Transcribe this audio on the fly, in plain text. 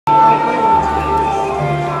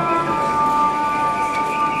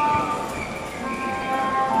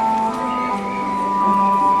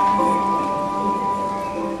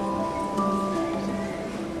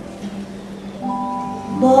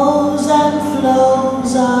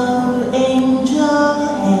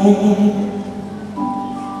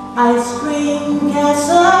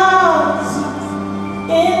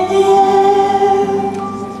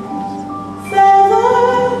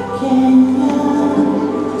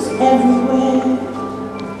everywhere.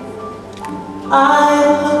 I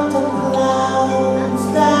looked at clouds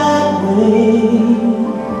that way.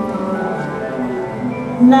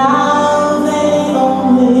 Now they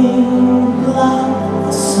only block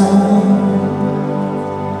the sun.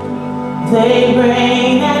 They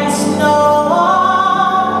rain and snow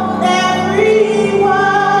on everyone.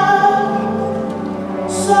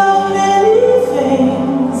 So many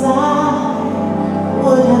things I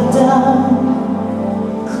would have done.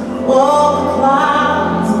 All the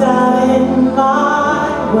clouds got in my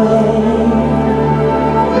way.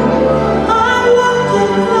 I looked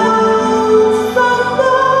at clouds from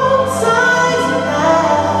both sides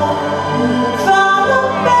now, from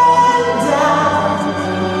up and down,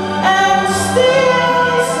 and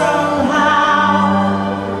still somehow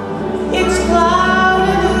it's cloud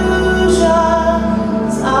illusions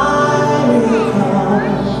I recall.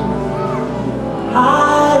 I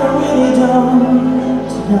really don't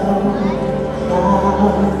know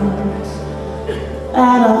clouds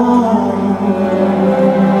at all.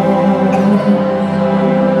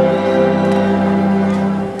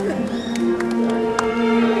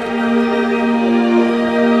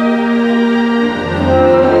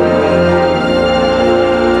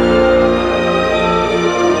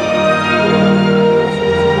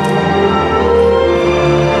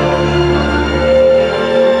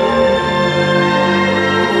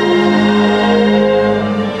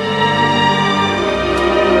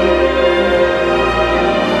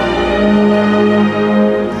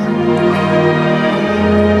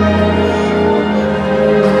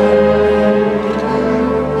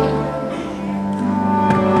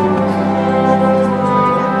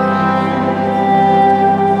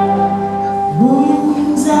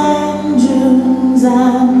 Moons and Junes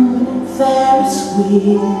and Ferris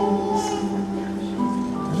wheels,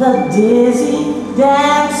 the dizzy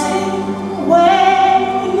dancing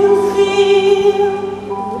way you feel.